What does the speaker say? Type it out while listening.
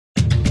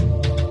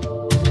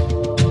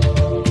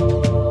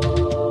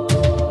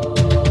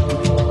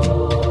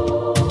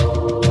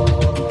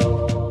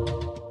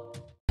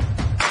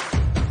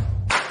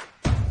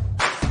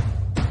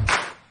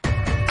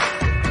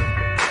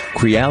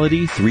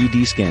Creality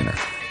 3D Scanner.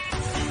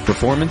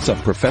 Performance of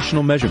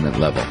professional measurement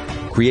level,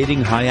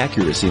 creating high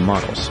accuracy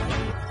models.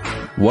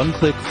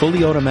 One-click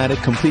fully automatic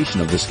completion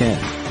of the scan.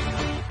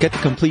 Get the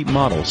complete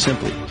model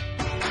simply.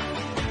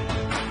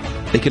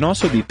 They can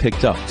also be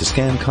picked up to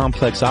scan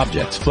complex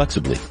objects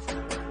flexibly.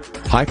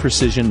 High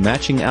precision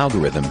matching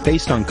algorithm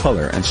based on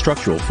color and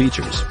structural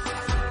features,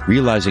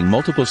 realizing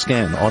multiple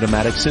scan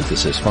automatic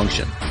synthesis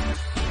function.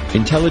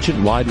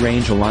 Intelligent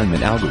wide-range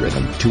alignment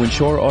algorithm to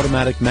ensure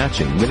automatic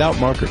matching without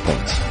marker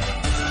points.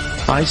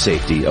 Eye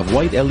safety of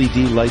white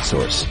LED light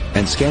source,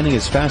 and scanning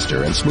is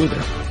faster and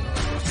smoother.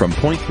 From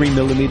 0.3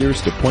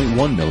 millimeters to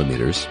 0.1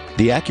 millimeters,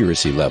 the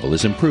accuracy level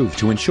is improved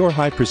to ensure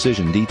high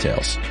precision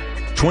details.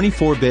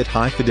 24-bit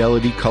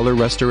high-fidelity color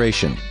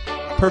restoration.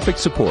 Perfect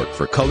support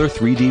for color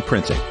 3D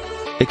printing.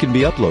 It can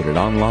be uploaded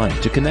online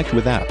to connect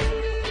with app.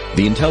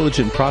 The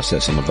intelligent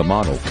processing of the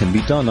model can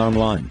be done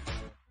online.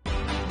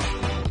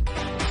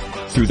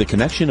 Through the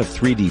connection of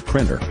 3D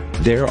printer,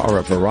 there are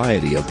a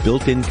variety of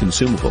built-in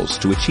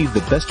consumables to achieve the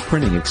best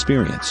printing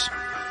experience.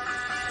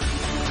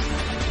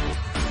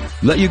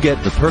 Let you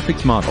get the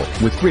perfect model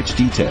with rich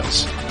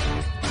details.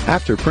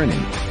 After printing,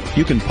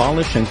 you can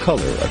polish and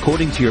color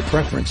according to your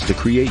preference to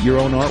create your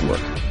own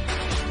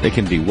artwork. They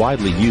can be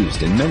widely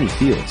used in many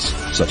fields,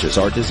 such as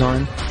art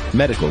design,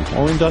 medical,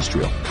 or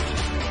industrial.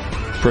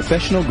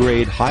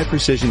 Professional-grade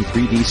high-precision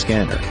 3D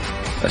scanner,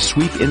 a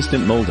sweep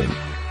instant molding,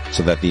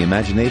 so that the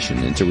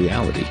imagination into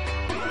reality.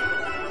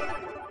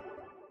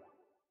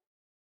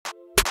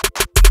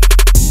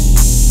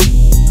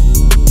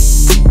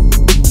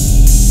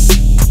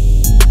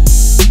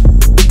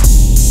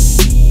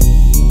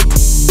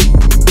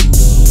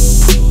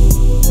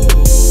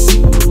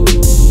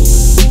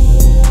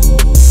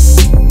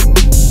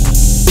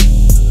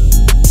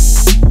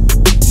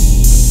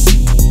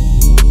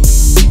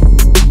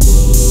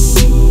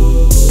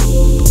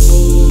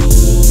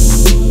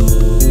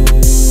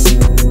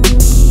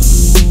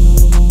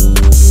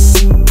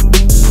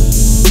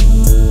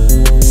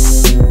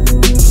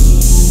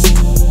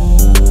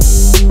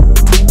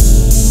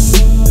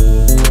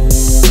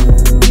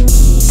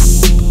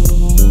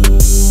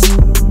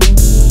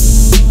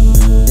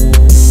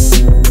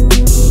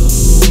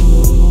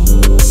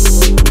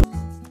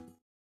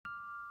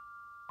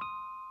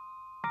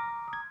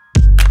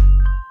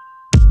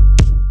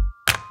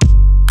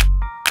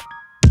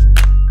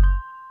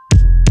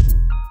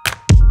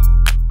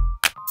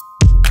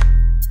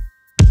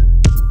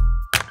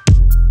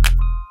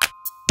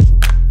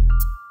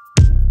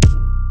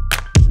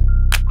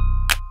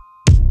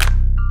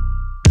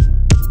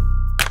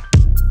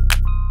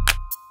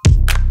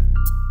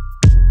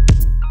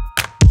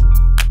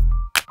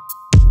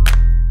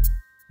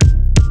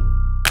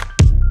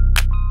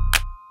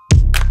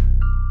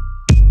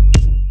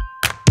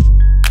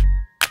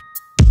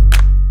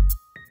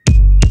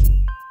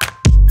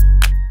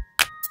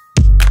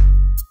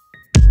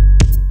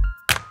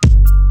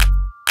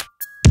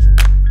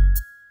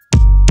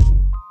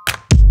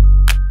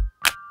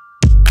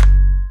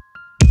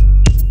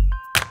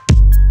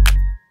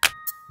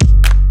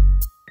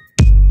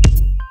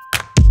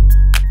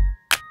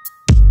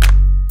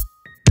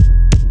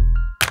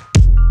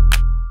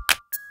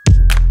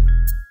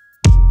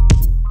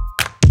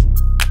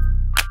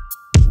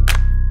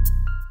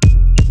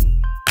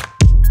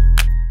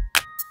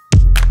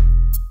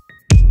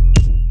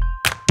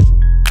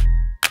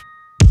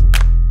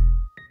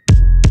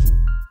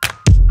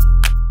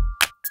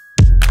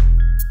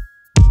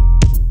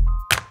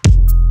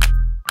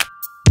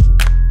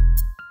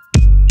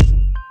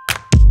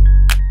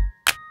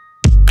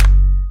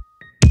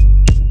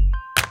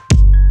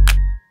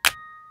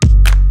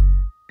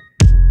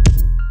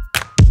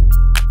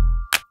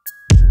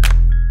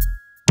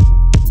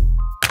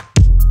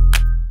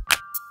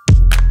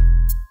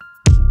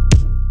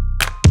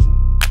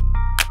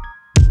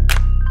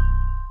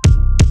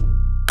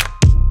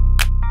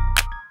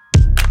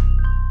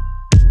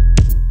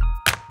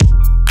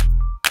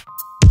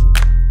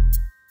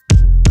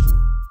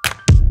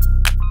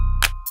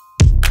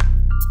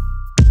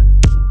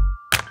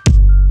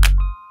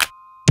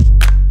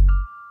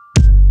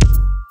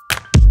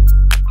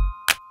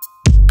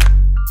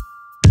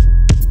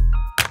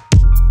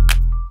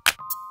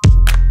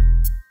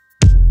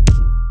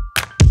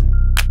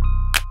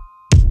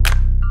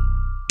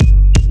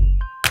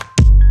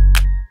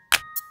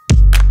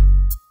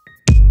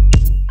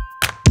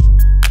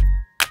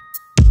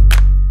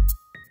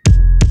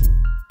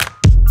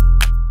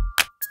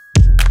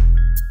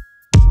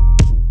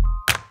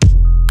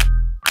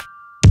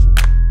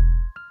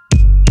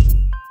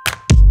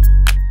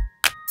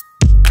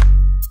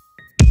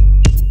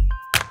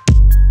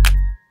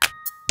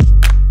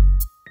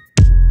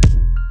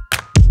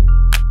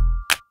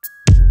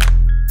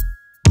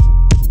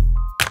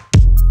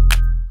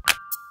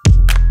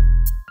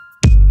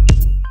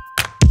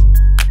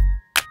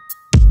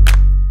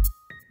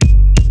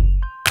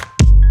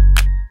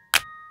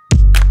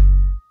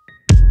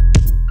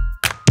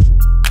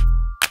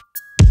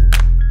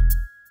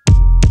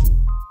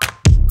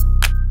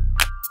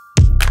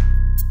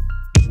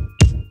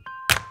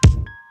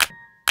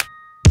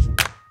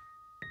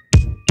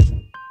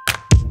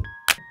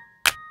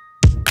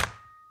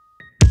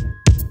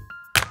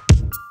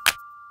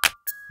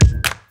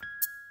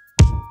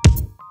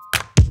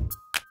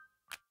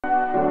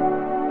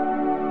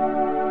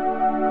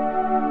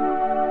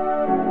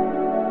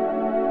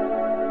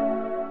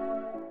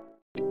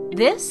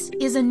 This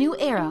is a new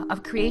era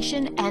of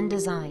creation and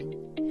design.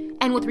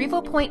 And with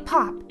RevoPoint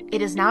Pop, it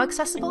is now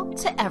accessible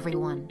to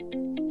everyone.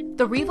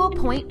 The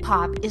RevoPoint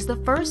Pop is the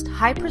first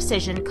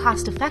high-precision,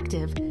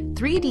 cost-effective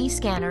 3D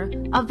scanner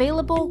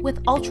available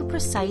with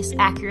ultra-precise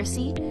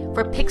accuracy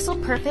for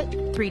pixel-perfect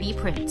 3D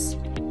prints.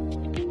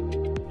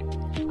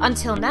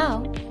 Until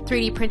now,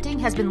 3D printing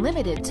has been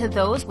limited to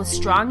those with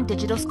strong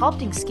digital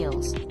sculpting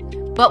skills.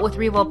 But with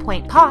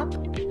RevoPoint Pop,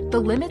 the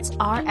limits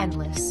are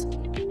endless.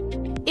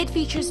 It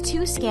features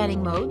 2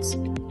 scanning modes,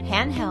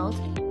 handheld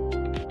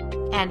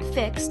and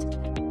fixed,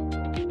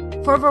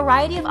 for a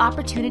variety of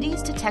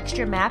opportunities to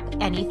texture map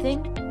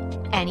anything,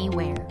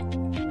 anywhere.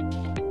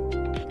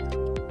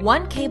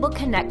 1 cable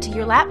connect to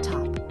your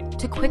laptop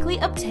to quickly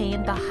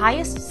obtain the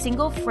highest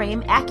single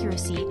frame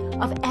accuracy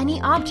of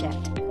any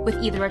object,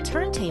 with either a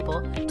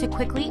turntable to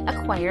quickly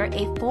acquire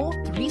a full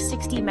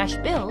 360 mesh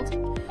build,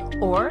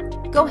 or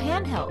go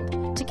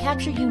handheld to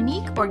capture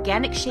unique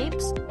organic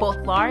shapes, both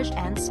large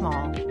and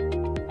small.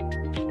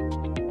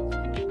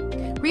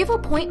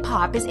 RevoPoint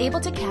Pop is able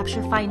to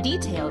capture fine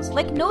details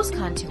like nose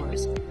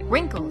contours,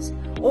 wrinkles,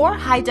 or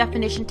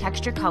high-definition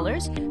texture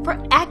colors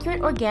for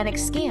accurate organic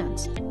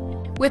scans.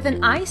 With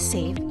an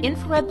eye-safe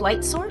infrared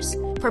light source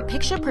for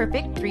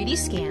picture-perfect 3D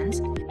scans,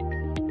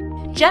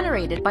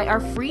 generated by our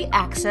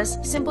free-access,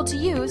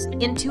 simple-to-use,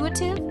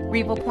 intuitive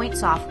RevoPoint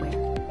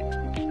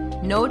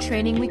software. No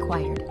training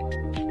required.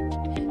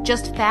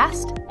 Just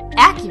fast,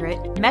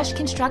 accurate mesh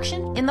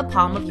construction in the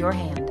palm of your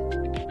hand.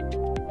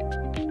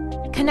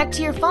 Connect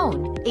to your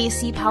phone,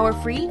 AC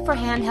power-free for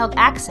handheld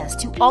access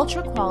to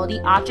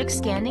ultra-quality object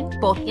scanning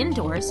both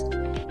indoors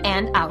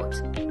and out,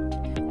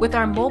 with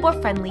our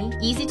mobile-friendly,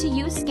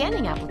 easy-to-use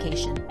scanning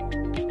application.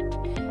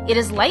 It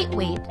is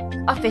lightweight,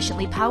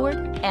 efficiently powered,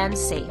 and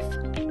safe.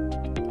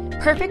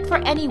 Perfect for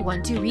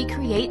anyone to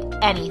recreate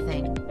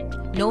anything,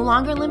 no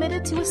longer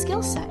limited to a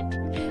skill set,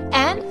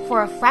 and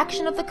for a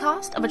fraction of the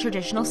cost of a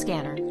traditional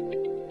scanner.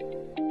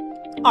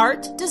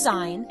 Art,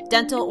 design,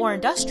 dental, or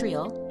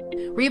industrial,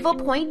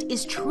 RevoPoint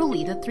is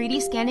truly the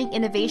 3D scanning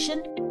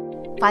innovation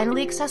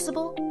finally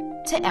accessible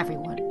to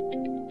everyone.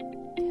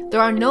 There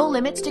are no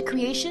limits to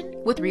creation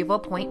with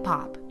RevoPoint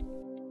Pop.